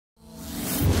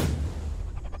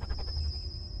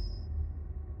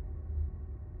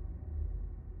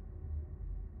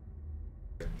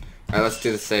Alright, let's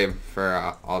do the same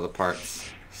for all the parts.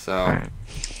 So, Alright.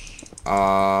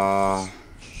 uh,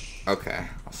 okay,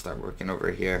 I'll start working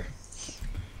over here.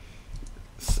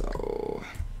 So,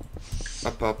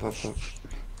 up.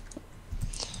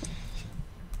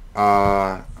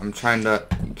 I'm trying to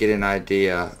get an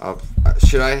idea of,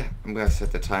 should I? I'm gonna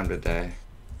set the time today.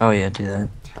 Oh yeah, do that.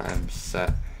 Time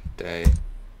set day.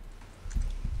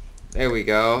 There we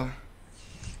go.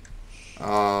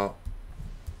 Uh,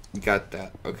 got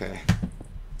that. Okay.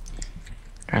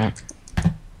 Alright.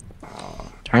 Uh,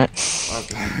 Darn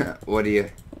it. what do you?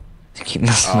 Keep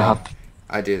messing Oh, up.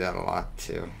 I do that a lot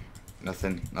too.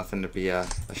 Nothing to be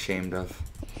ashamed of,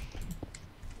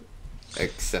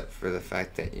 except for the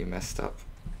fact that you messed up,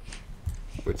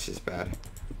 which is bad.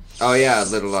 Oh yeah, a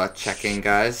little checking,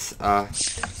 guys.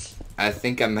 I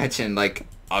think I mentioned like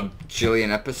a jillion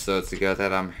episodes ago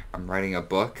that I'm writing a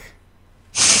book.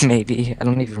 Maybe. I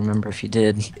don't even remember if you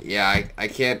did. Yeah, I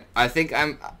can't. I think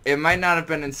I'm. It might not have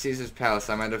been in Caesar's Palace.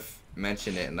 I might have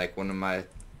mentioned it in like one of my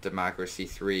Democracy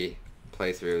 3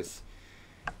 playthroughs,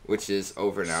 which is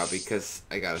over now because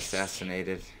I got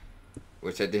assassinated,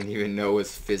 which I didn't even know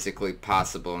was physically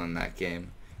possible in that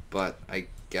game, but I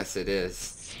guess it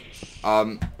is.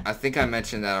 I think I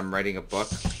mentioned that I'm writing a book,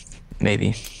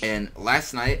 Maybe. and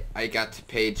last night I got to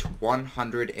page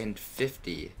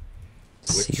 150,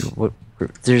 Let's see which what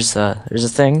there's a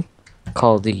thing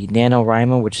called the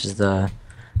NaNoWriMo, which is the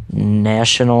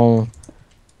National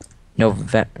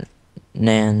Nove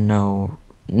Nano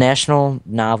National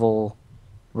Novel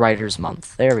Writers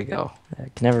Month. There we go. I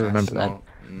can never remember that.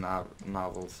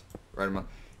 Novels, right?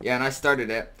 Yeah, and I started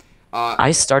it.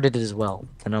 I started it as well,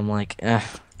 and I'm like,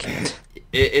 can't.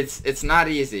 It's not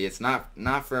easy. It's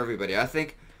not for everybody. I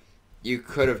think you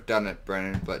could have done it,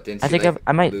 Brennan, but didn't I you think like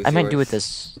I lose might do it yours?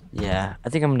 this. Yeah, I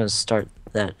think I'm gonna start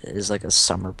that as like a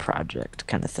summer project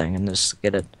kind of thing, and just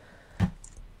get it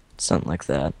something like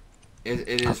that. It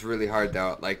is really hard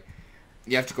though. Like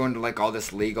you have to go into like all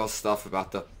this legal stuff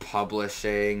about the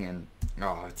publishing and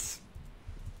oh, it's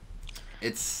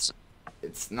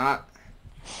it's not.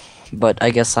 But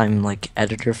I guess I'm like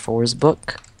editor for his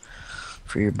book,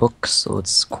 for your book, so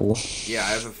it's cool. Yeah, I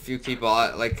have a few people.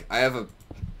 I have a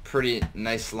pretty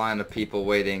nice line of people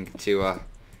waiting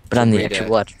But to I'm the read it.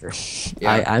 actual editor.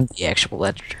 Yeah, I'm the actual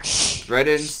editor.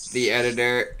 Brennan's the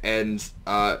editor, and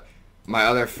my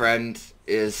other friend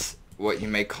is what you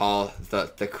may call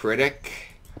the critic.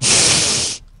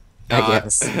 I Uh,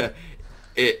 guess.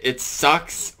 it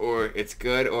sucks or it's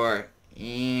good or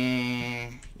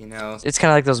you know. It's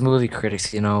kind of like those movie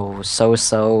critics,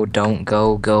 so, don't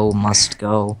go, go, must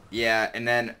go. Yeah, and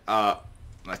then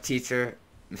my teacher,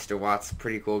 Mr. Watts,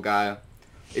 pretty cool guy,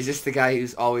 is just the guy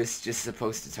who's always just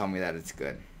supposed to tell me that it's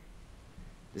good,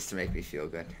 just to make me feel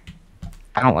good.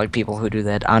 I don't like people who do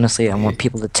that. Honestly, I want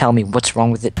people to tell me what's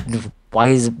wrong with it. Why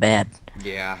is it bad?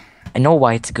 Yeah, I know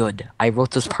why it's good. I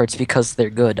wrote those parts because they're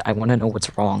good. I want to know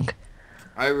what's wrong.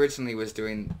 I originally was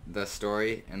doing the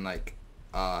story and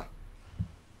uh,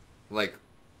 like,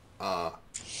 uh,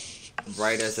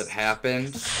 right as it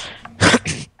happened.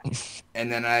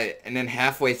 And then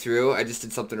halfway through, I just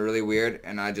did something really weird,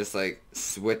 and I just like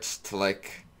switched to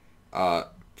like,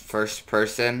 first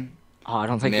person Oh, I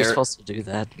don't think you're narr supposed to do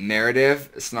that. narrative.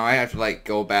 So now I have to like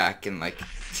go back and like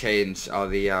change all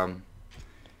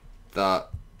the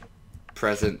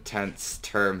present tense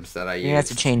terms that I You're gonna have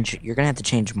to used. change. You're gonna have to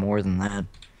change more than that.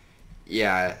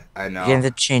 Yeah, I You're gonna know.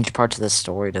 have to change parts of the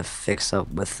story to fix up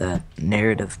with that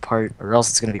narrative part, or else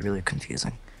it's gonna be really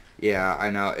confusing. Yeah, I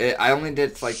know. I only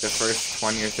did like the first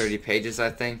 20 or 30 pages, I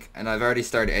think, and I've already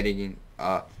started editing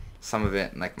some of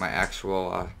it in like my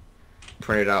actual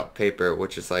printed out paper,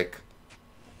 which is like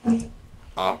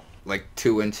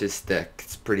 2 inches thick.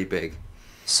 It's pretty big.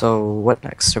 So what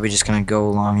next? Are we just gonna go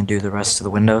along and do the rest of the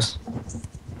windows?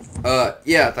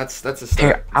 Yeah, that's a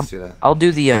Here, start. Let's do that. I'll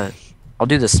do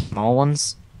the small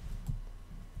ones.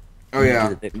 Oh And you do yeah,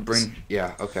 the big ones.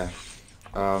 yeah, okay.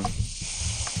 Um,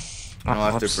 Oh, I'll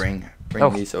have to whoops. bring Oh,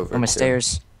 these over my too.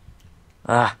 stairs.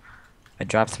 Ah, I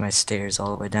dropped my stairs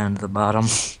all the way down to the bottom.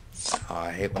 Oh,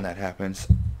 I hate when that happens.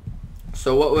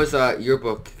 So what was your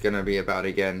book gonna be about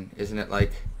again? Isn't it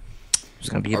like There's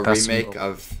gonna be a about some. remake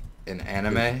of an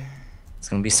anime? It's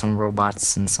gonna be some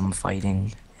robots and some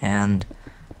fighting, and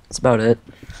that's about it.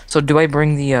 So do I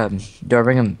bring the Do I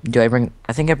bring them? Do I bring?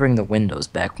 I think I bring the Windows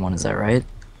back one. Is that right?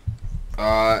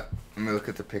 Let me look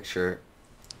at the picture.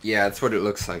 Yeah, that's what it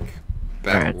looks like.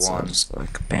 All Back right. So I'll one. just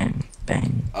like bang,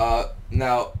 bang.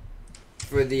 Now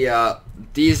for the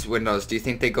these windows, do you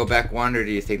think they go back one or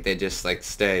do you think they just like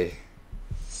stay?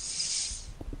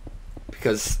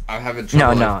 Because I'm having No,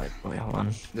 trouble. no. Wait, hold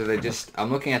on. Do they just?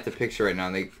 I'm looking at the picture right now.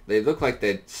 And they look like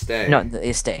they'd stay. No,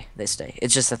 they stay. They stay.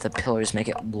 It's just that the pillars make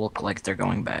it look like they're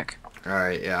going back. All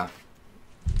right, yeah.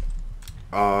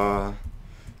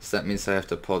 So that means I have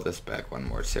to pull this back one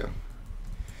more too.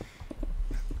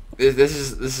 This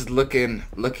is looking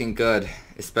good,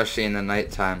 especially in the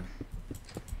nighttime.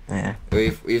 Yeah.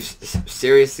 We've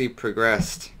seriously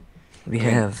progressed. We I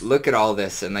mean, have. look at all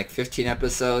this in like 15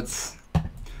 episodes.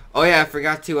 Oh yeah, I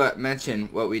forgot to mention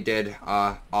what we did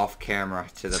off camera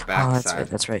to the back Oh, that's side. right.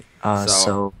 That's right. So,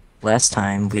 So last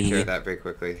time Take care we. of that very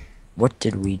quickly. What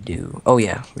did we do? Oh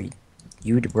yeah,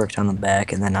 you worked on the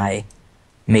back, and then I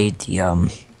made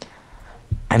the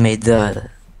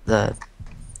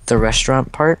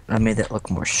restaurant part. I made that look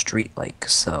more street-like.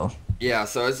 So Yeah,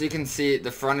 so as you can see,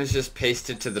 the front is just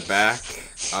pasted to the back,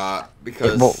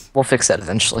 because we'll fix that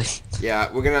eventually.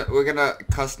 yeah, we're gonna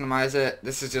customize it.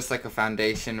 This is just like a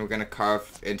foundation. We're gonna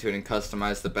carve into it and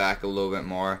customize the back a little bit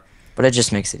more But it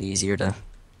just makes it easier to.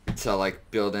 like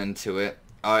build into it.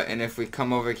 And if we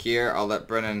come over here, I'll let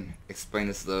Brennan explain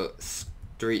this little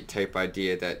street type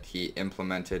idea that he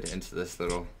implemented into this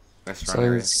little restaurant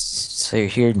area. So you're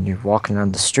here and you're walking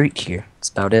on the street here. That's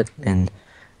about it. And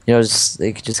it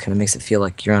just kind of makes it feel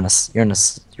like you're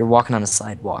walking on a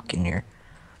sidewalk and you're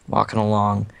walking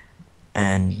along,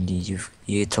 and you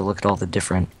get to look at all the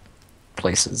different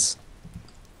places.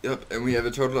 Yep, and we have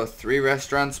a total of 3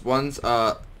 restaurants. One's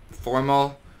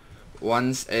formal,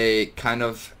 one's a kind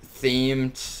of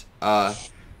themed,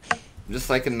 just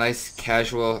like a nice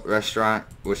casual restaurant,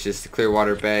 which is the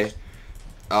Clearwater Bay.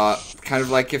 Kind of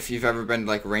like if you've ever been to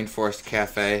like Rainforest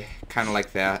Cafe, kind of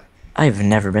like that. I've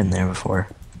never been there before.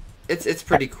 It's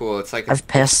pretty cool. It's like I've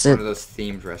passed one it. of those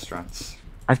themed restaurants.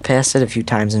 I've passed it a few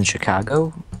times in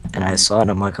Chicago, and I saw it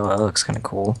and I'm like, oh, that looks kind of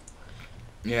cool.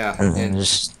 Yeah, And then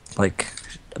just like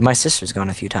my sister's gone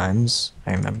a few times.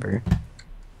 I remember.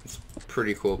 it's a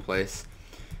pretty cool place.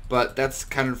 But that's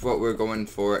kind of what we're going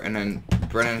for. And then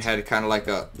Brennan had kind of like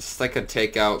just like a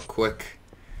takeout,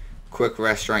 quick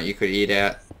restaurant you could eat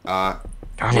at, Darn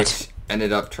which it.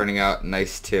 ended up turning out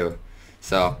nice too.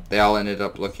 So they all ended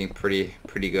up looking pretty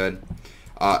good.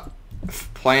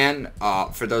 Plan,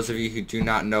 for those of you who do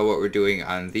not know what we're doing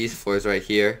on these floors right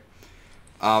here.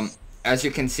 As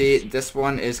you can see, this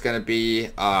one is going to be,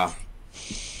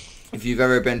 if you've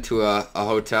ever been to a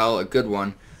hotel, a good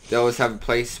one, they always have a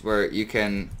place where you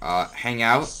can hang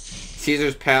out.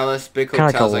 Caesar's Palace, big Kind of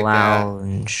like a hotels like that.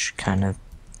 lounge, kind of.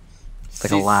 It's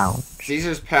like a lounge.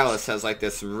 Caesar's Palace has like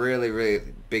this really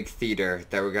big theater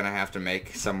that we're gonna have to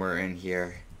make somewhere in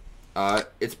here.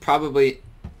 It's probably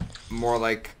more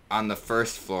like on the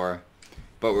first floor,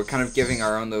 but we're kind of giving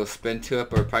our own little spin to it.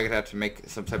 But we're probably gonna have to make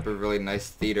some type of really nice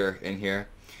theater in here.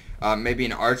 Maybe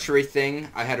an archery thing.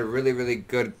 I had a really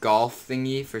good golf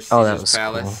thingy for Oh, that Caesar's was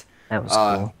Palace. cool. That was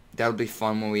cool. That'll be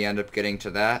fun when we end up getting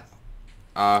to that.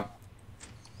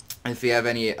 If you have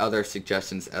any other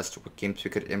suggestions as to what games we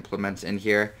could implement in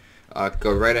here,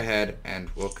 go right ahead and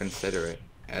we'll consider it,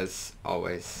 as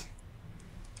always.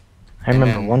 I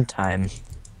remember then- one time,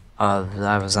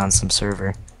 I was on some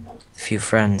server, a few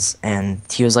friends, and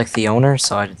he was like the owner,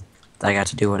 so I got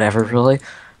to do whatever really,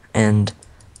 and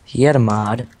he had a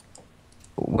mod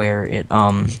where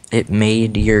it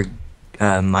made your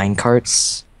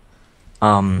minecarts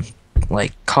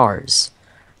like cars,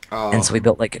 Oh, and so we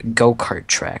built like go-kart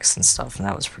tracks and stuff, and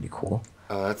that was pretty cool.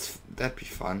 that'd be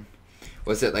fun.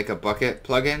 Was it like a bucket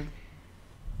plugin?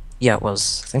 Yeah, it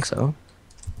was. I think so.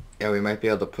 Yeah, we might be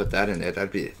able to put that in there.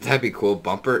 That'd be cool.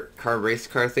 Bumper car, race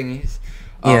car thingies.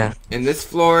 Yeah. And this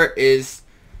floor is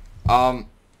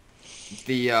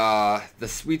the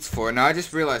sweets floor. Now I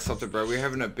just realized something, bro. We're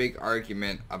having a big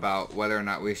argument about whether or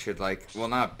not we should like, well,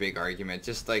 not a big argument,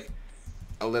 just like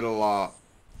a little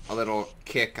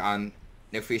kick on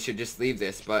if we should just leave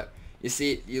this. But you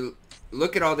see, you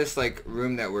look at all this like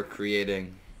room that we're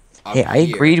creating up Hey, I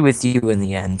here. agreed with you in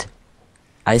the end.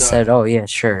 I So- said, oh yeah,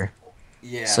 sure.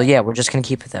 Yeah. So yeah, we're just gonna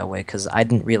keep it that way because I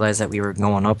didn't realize that we were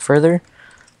going up further.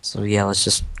 So yeah, let's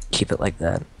just keep it like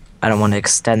that. I don't want to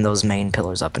extend those main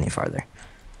pillars up any farther.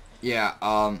 Yeah,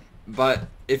 but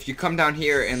if you come down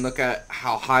here and look at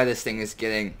how high this thing is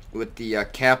getting with the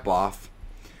cap off,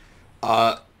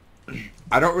 I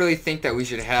don't really think that we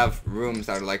should have rooms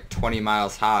that are like 20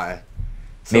 miles high.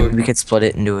 So Maybe we could split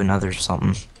it into another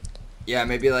something. yeah,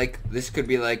 maybe like this could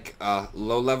be like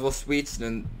low-level suites, and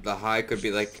then the high could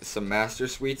be like some master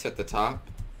suites at the top.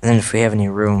 And then if we have any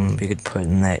room, we could put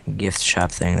in that gift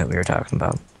shop thing that we were talking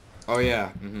about. Oh yeah,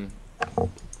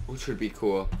 which would be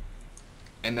cool.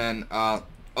 And then,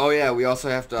 oh yeah, we also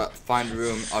have to find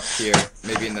room up here,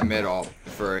 maybe in the middle,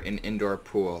 for an indoor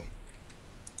pool.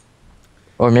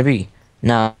 Or maybe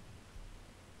no.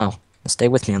 Oh, stay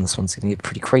with me on this one. It's gonna get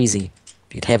pretty crazy.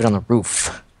 You could have it on the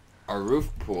roof. A roof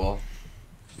pool,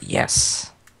 Yes.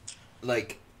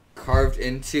 like carved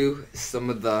into some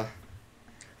of the.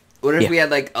 What if Yeah. we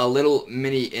had like a little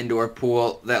mini indoor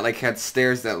pool that like had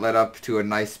stairs that led up to a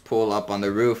nice pool up on the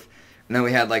roof, and then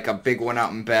we had like a big one out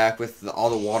in back with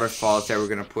all the waterfalls that we're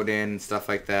gonna put in and stuff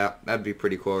like that. That'd be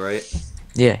pretty cool, right?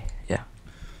 Yeah. Yeah.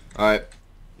 All right.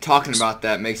 Talking about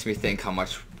that makes me think how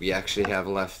much we actually have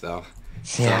left, though.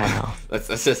 So Yeah. I know.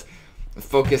 let's just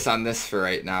focus on this for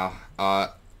right now.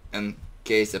 And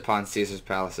gaze upon Caesar's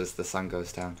palace as the sun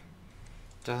goes down.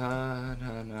 Da, na,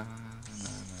 na, na, na,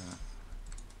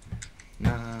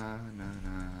 na, na, na,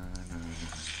 na.